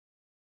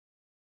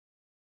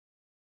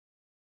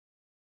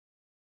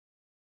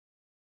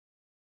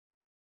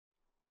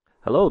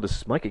Hello, this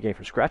is Mike again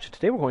from Scratch, and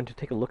today we're going to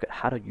take a look at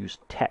how to use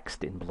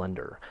text in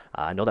Blender.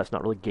 I know that's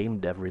not really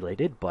game dev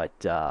related, but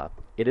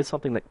it is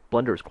something that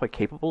Blender is quite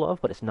capable of,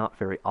 but it's not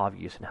very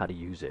obvious in how to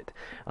use it.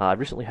 I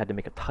recently had to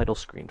make a title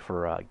screen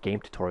for a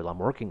game tutorial I'm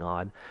working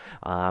on.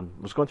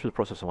 Was going through the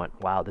process and went,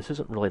 wow, this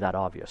isn't really that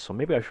obvious, so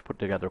maybe I should put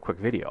together a quick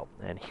video.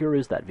 And here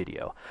is that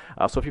video.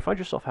 So if you find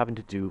yourself having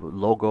to do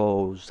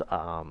logos,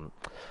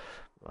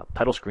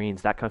 title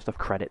screens, that kind of stuff,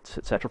 credits,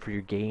 etc. for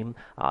your game,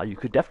 you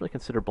could definitely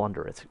consider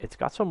Blender. It's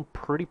got some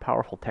pretty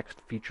powerful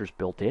text features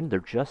built in. They're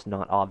just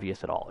not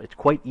obvious at all. It's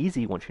quite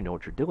easy once you know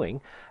what you're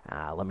doing.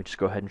 Let me just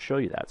go ahead and show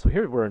you that. So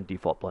here we're in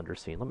default Blender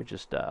scene. Let me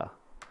just get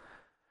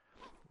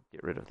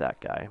rid of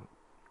that guy.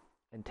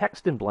 And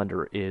text in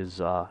Blender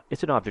is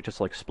it's an object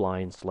just like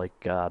splines,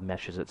 like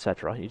meshes,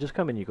 etc. You just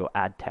come in, you go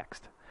add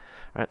text.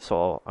 All right,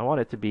 so I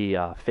want it to be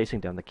facing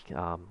down the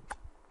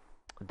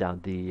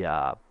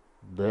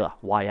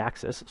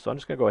y-axis, so I'm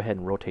just going to go ahead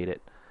and rotate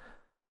it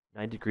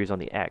 90 degrees on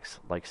the x,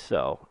 like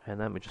so, and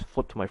then we just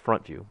flip to my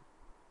front view.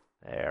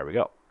 There we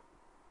go.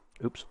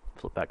 Oops,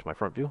 flip back to my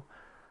front view.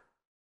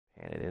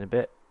 Pan it in a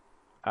bit.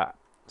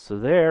 So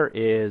there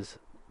is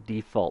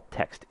default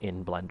text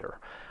in Blender.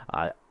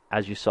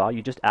 As you saw,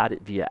 you just add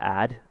it via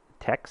add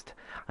text,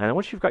 and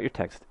once you've got your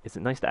text, it's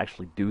nice to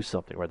actually do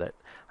something with it.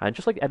 And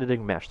just like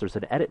editing mesh, there's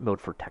an edit mode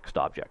for text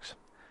objects.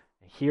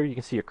 Here you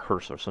can see a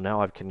cursor, so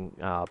now I can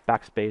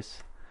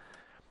backspace.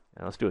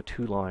 And let's do a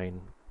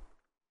two-line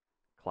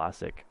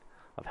classic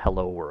of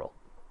Hello World.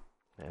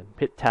 And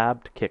hit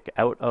tab to kick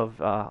out of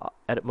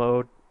edit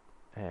mode.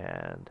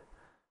 And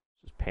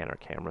just pan our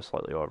camera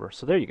slightly over.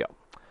 So there you go.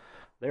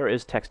 There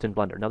is text in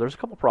Blender. Now there's a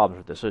couple problems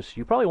with this. So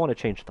you probably want to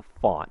change the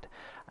font.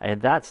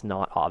 And that's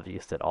not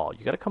obvious at all.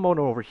 You got to come on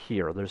over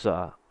here. There's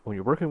when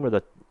you're working with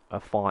a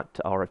font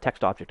or a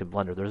text object in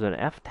Blender, there's an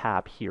F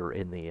tab here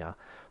in the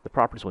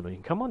properties window. You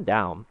can come on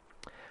down.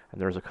 And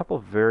there's a couple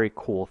of very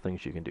cool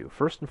things you can do.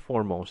 First and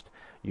foremost,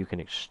 you can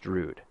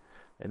extrude.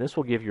 And this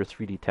will give your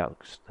 3D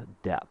text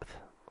depth,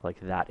 like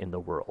that in the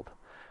world.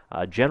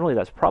 Generally,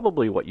 that's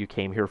probably what you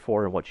came here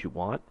for and what you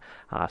want.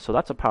 So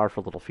that's a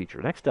powerful little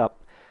feature. Next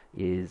up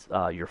is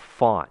your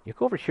font. You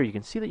go over here, you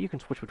can see that you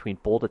can switch between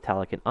bold,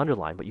 italic, and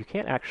underline, but you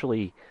can't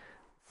actually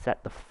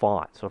set the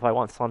font. So if I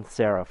want sans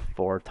serif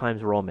or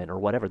Times Roman or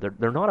whatever,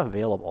 they're not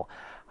available.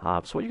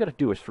 So what you got to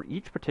do is for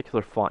each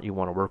particular font you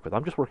want to work with,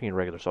 I'm just working in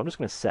regular, so I'm just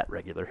going to set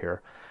regular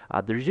here.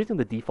 They're using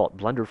the default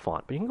Blender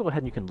font, but you can go ahead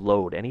and you can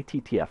load any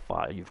TTF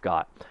file you've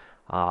got.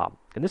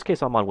 In this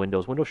case, I'm on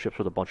Windows. Windows ships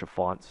with a bunch of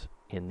fonts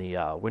in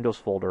the Windows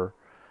folder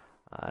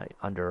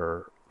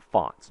under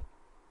fonts.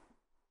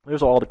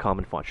 There's all the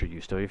common fonts you're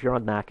used to. If you're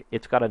on Mac,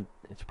 it's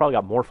probably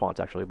got more fonts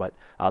actually, but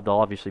they'll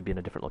obviously be in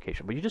a different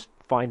location. But you just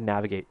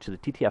navigate to the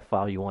TTF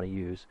file you want to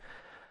use.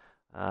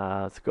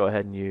 Let's go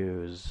ahead and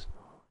use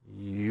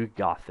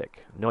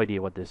Gothic. No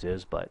idea what this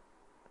is, but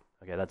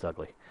okay, that's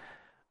ugly.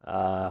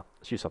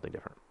 Let's use something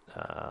different.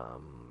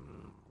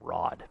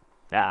 Rod.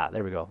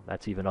 There we go.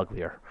 That's even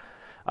uglier.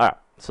 All right,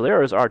 so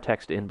there is our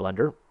text in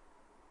Blender.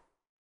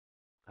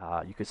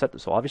 You can set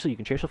this. So obviously, you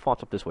can change the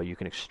fonts up this way. You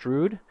can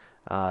extrude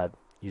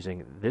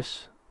using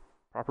this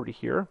property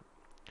here.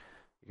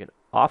 You can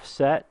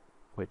offset,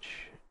 which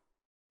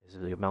is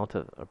the amount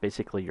of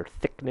basically your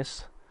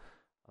thickness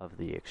of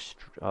the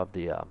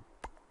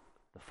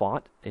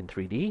font in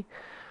 3D.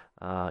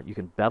 You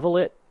can bevel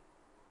it,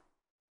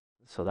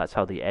 so that's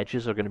how the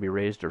edges are going to be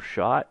raised or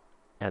shot.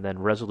 And then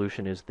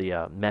resolution is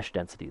the mesh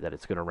density that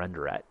it's going to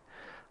render at.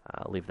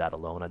 Leave that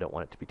alone. I don't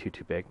want it to be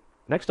too big.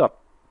 Next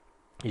up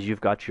is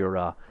you've got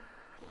your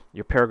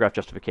paragraph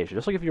justification.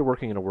 Just like if you're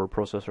working in a word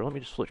processor. Let me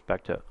just switch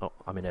back to,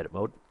 I'm in edit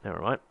mode.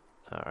 Never mind.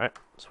 All right,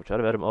 switch out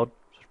of edit mode.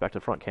 Switch back to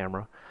the front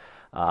camera.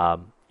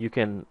 You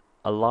can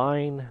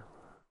align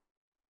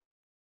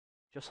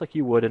just like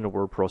you would in a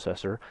word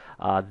processor.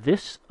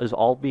 This is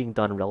all being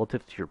done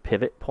relative to your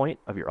pivot point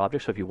of your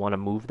object. So if you want to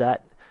move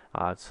that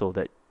so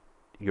that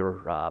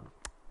your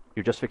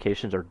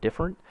justifications are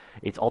different,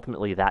 it's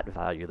ultimately that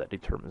value that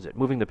determines it.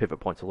 Moving the pivot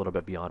point's a little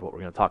bit beyond what we're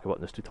going to talk about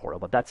in this tutorial,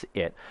 but that's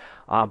it.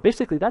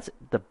 Basically, that's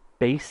the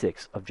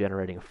basics of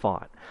generating a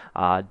font.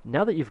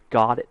 Now that you've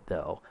got it,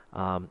 though,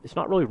 it's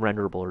not really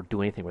renderable or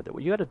do anything with it.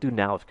 What you got to do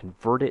now is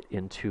convert it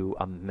into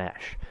a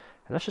mesh.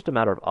 And that's just a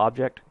matter of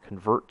object,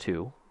 convert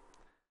to,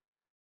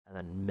 and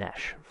then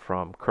mesh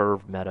from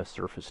curve, meta,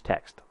 surface,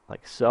 text,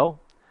 like so.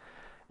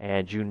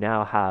 And you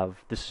now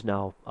have, this is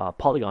now a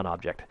polygon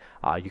object.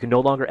 You can no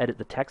longer edit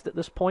the text at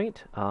this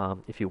point.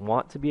 If you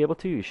want to be able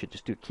to, you should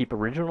just keep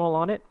original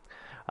on it.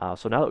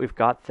 So now that we've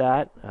got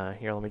that,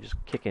 here, let me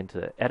just kick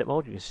into edit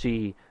mode. You can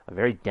see a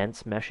very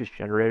dense mesh is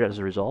generated as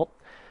a result.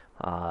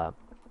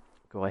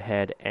 Go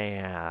ahead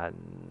and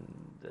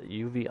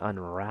UV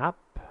unwrap.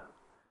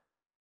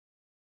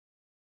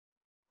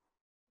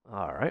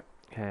 All right,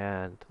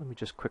 and let me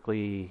just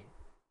quickly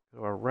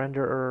go to our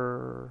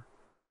renderer.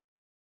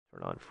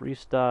 Turn on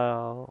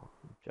freestyle.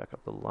 Jack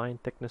up the line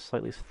thickness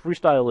slightly.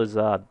 Freestyle is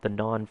the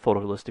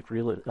non-photorealistic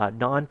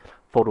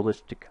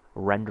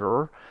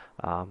renderer.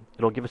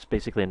 It'll give us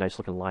basically a nice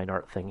looking line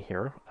art thing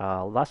here.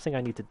 Last thing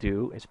I need to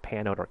do is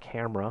pan out our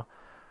camera.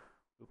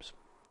 Oops.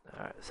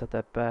 All right, set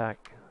that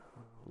back.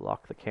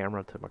 Lock the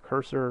camera to my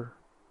cursor.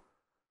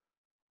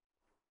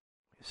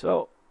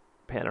 So,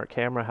 pan our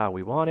camera how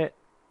we want it.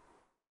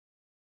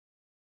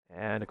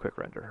 And a quick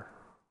render.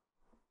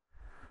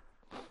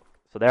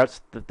 So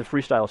that's the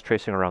freestyle is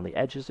tracing around the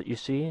edges that you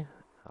see.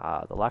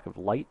 The lack of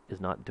light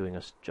is not doing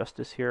us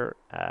justice here.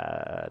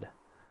 Add.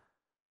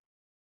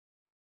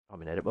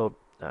 I'm in edit mode.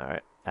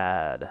 Alright.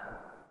 Add.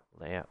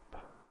 Lamp.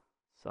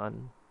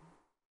 Sun.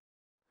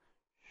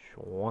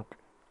 Schwunk.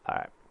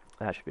 Alright.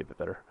 That should be a bit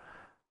better.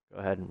 Go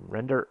ahead and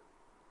render.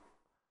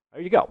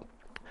 There you go.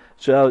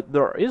 So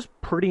there is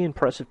pretty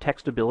impressive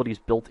text abilities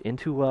built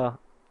into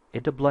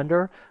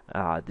Blender.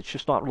 It's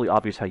just not really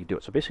obvious how you do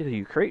it. So basically,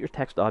 you create your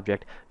text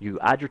object, you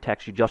add your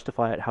text, you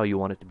justify it how you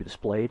want it to be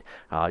displayed,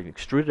 you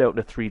extrude it out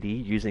into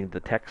 3D using the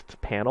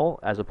text panel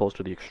as opposed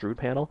to the extrude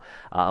panel.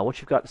 Once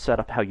you've got it set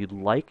up how you'd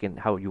like and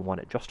how you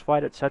want it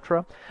justified,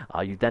 etc.,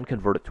 you then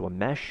convert it to a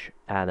mesh,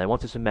 and then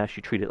once it's a mesh,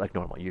 you treat it like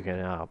normal. You can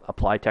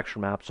apply texture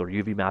maps or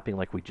UV mapping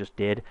like we just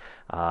did,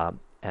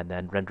 and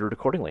then render it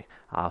accordingly.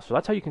 So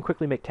that's how you can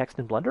quickly make text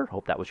in Blender.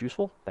 Hope that was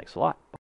useful. Thanks a lot.